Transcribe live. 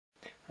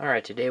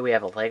Alright, today we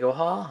have a Lego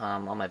haul.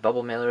 All my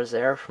bubble mailers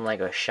there from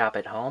Lego Shop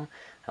at Home.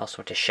 I also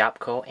went to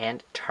Shopko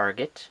and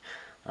Target.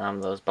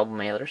 Those bubble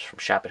mailers from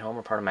Shop at Home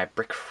are part of my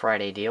Brick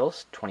Friday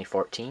deals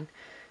 2014.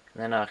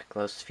 And then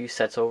those few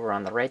sets over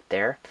on the right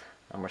there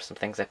were some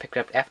things I picked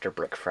up after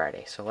Brick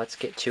Friday. So let's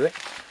get to it.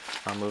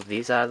 I'll move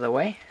these out of the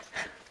way.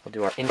 We'll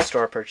do our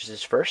in-store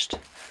purchases first.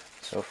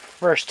 So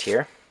first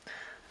here,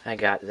 I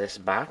got this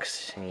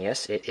box. And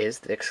yes, it is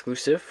the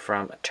exclusive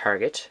from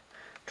Target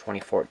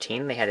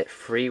 2014. They had it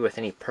free with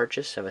any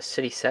purchase of a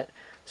City set,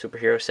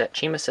 Superhero set,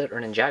 Chima set,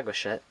 or Ninjago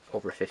set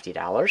over $50.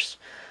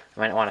 I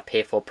might not want to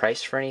pay full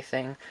price for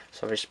anything,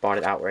 so I just bought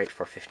it outright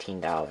for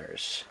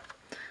 $15.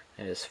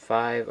 It is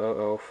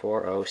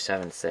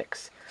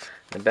 5004076.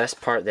 The best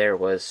part there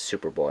was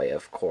Superboy,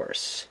 of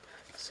course.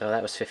 So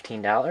that was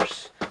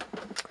 $15.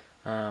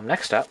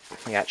 Next up,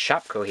 we got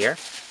Shopko here.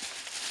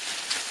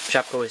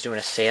 Shopko was doing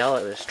a sale.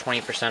 It was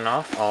 20%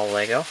 off all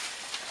Lego.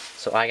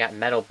 So I got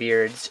Metal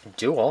Beards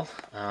Dual.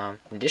 In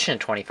addition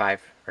to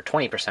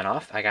 20%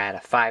 off, I got a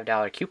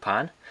 $5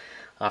 coupon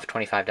off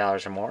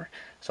 $25 or more.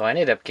 So I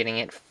ended up getting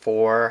it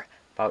for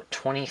about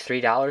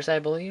 $23, I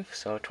believe.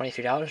 So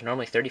 $23,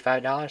 normally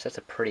 $35. That's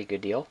a pretty good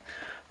deal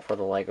for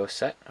the Lego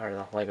set, or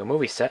the Lego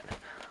movie set.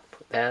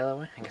 Put that out of the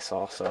way. I guess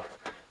I'll also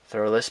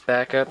throw this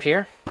back up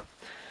here, so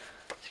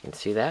you can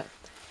see that.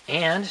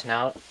 And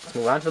now let's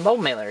move on to the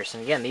bubble mailers.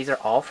 And again, these are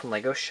all from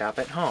Lego Shop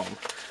at Home.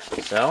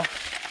 So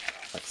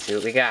let's see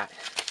what we got.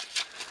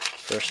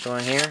 First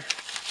one here.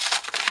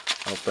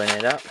 Open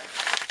it up.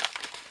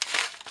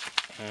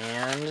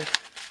 And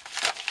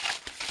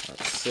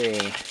let's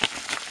see.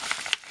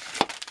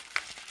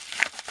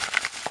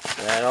 Is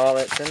that all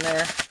that's in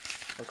there?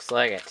 Looks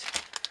like it.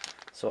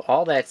 So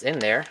all that's in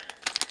there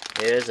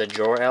is a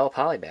Jor-El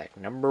polybag,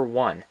 number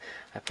 1.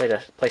 I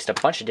placed a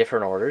bunch of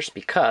different orders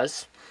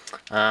because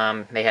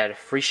they had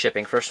free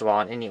shipping, first of all,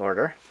 on any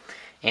order.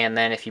 And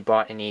then if you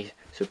bought any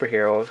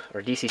superhero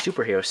or DC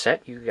superhero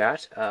set, you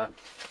got a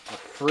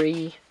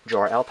free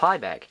Jor-El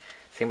polybag.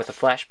 Same with the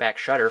flashback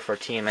shutter for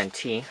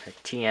TMNT, or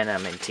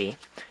TNMNT,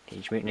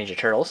 Teenage Mutant Ninja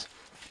Turtles.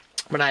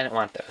 But I didn't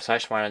want those, so I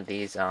just wanted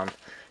these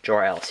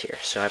Jor-Els here.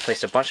 So I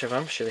placed a bunch of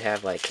them. Should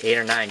have like 8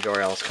 or 9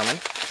 Jor-Els coming.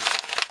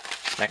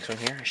 Next one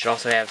here. I should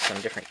also have some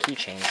different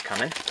keychains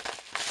coming.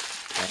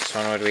 Next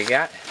one, what do we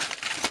got?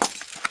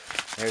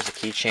 There's a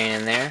keychain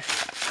in there.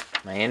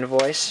 My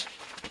invoice.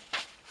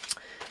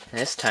 And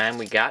this time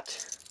we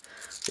got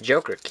the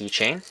Joker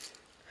keychain.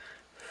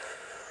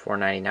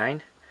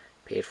 $4.99.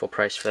 Paid full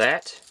price for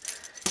that.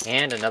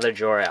 And another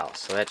Jor-El.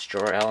 So that's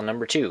Jor-El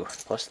number 2,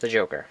 plus the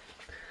Joker.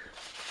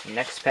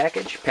 Next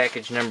package,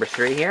 package number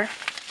 3 here.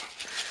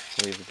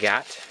 We've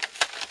got,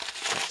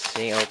 let's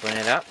see, open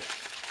it up.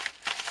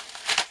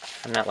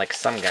 I'm not like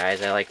some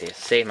guys, I like to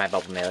save my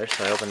bubble mailers,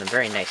 so I open them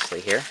very nicely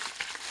here.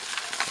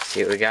 Let's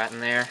see what we got in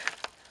there.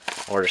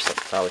 Order slip,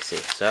 that's all we see.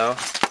 So,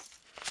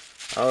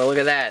 oh, look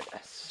at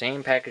that.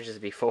 Same package as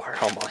before,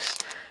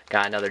 almost.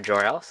 Got another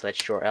Jor-El, so that's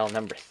Jor-El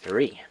number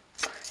 3.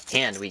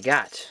 And we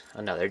got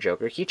another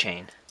Joker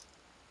keychain.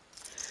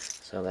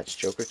 So that's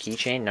Joker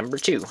keychain number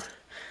 2.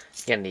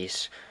 Again,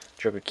 these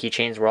Joker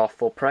keychains were all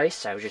full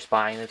price. I was just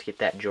buying them to get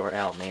that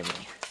Jor-El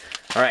mainly.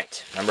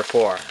 Alright, number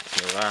 4.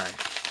 Let's move on.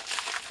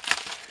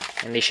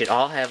 And they should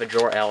all have a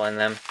Jor-El in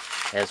them,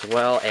 as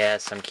well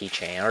as some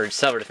keychain. I ordered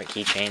several different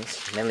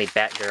keychains, mainly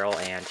Batgirl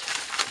and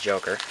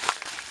Joker.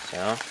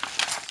 So,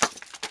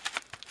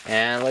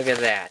 and look at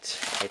that.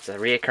 It's a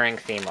reoccurring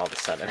theme all of a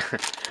sudden.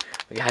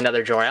 We got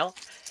another Jor-El,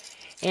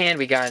 and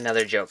we got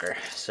another Joker.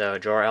 So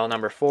Jor-El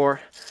number 4,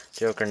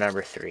 Joker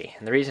number 3.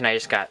 And the reason I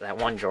just got that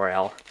one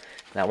Jor-El,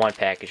 that one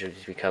package, was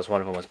because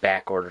one of them was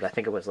back ordered. I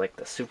think it was like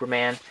the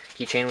Superman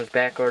keychain was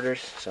back ordered,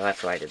 so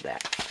that's why I did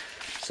that.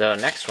 So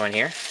next one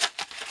here,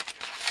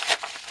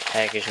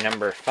 package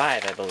number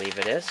 5, I believe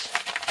it is.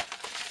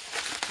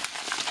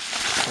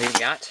 We've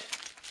got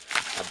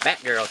a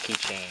Batgirl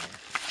keychain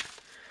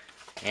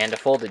and a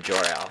folded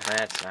Jor-El.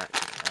 That's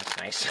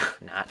nice.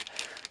 Not.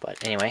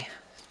 But anyway,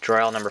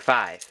 Jor-El number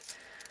 5.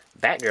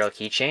 Batgirl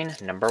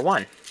keychain number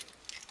 1.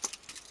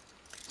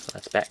 So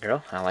that's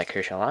Batgirl. I like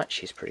her a lot.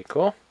 She's pretty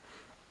cool.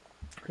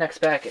 Next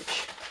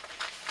package.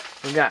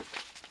 We've got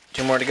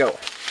 2 more to go.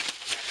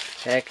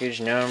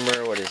 Package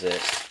number, what is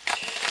this?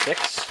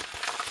 6?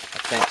 I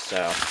think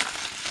so.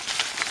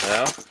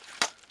 So,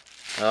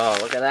 oh,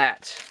 look at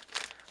that.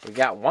 We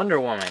got Wonder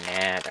Woman,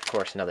 and of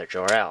course another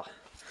Jor-El.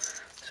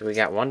 So we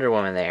got Wonder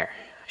Woman there.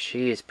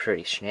 She is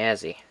pretty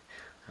snazzy.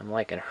 I'm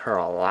liking her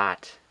a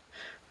lot.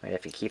 Might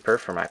have to keep her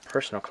for my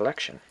personal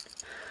collection.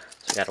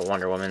 So we got a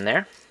Wonder Woman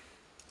there.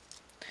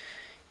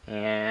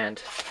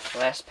 And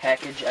last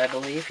package, I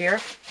believe, here.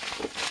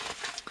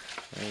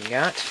 We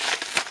got,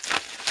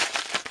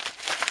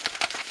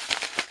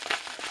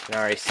 you can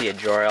already see a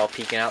Jor-El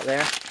peeking out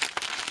there.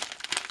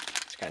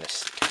 It's kind of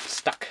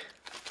stuck.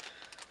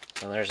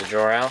 So there's a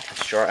Jor-El.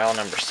 It's Jor-El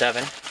number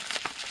 7.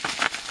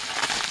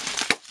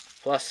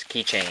 Plus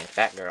keychain,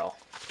 Batgirl.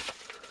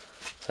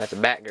 So that's a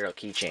Batgirl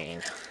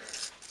keychain.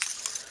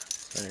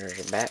 So there's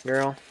a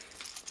Batgirl.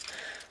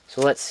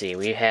 So let's see,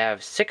 we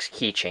have 6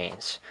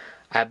 keychains.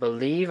 I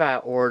believe I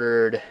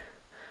ordered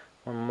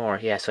one more.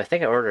 Yeah, so I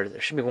think I ordered,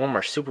 there should be one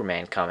more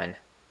Superman coming.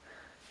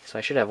 So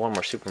I should have one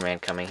more Superman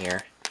coming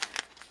here.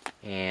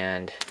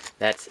 And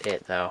that's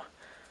it, though.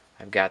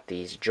 I've got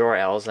these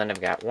Jor-Els, then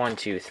I've got 1,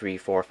 2, 3,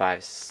 4,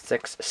 5,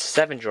 6,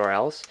 7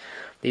 Jor-Els.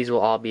 These will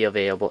all be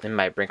available in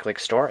my BrinkLink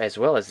store, as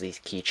well as these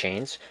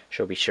keychains.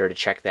 So be sure to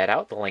check that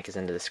out. The link is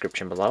in the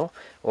description below.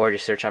 Or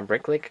just search on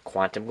BrinkLink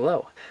Quantum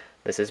Glow.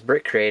 This is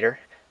Brick Creator.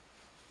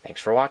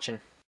 Thanks for watching.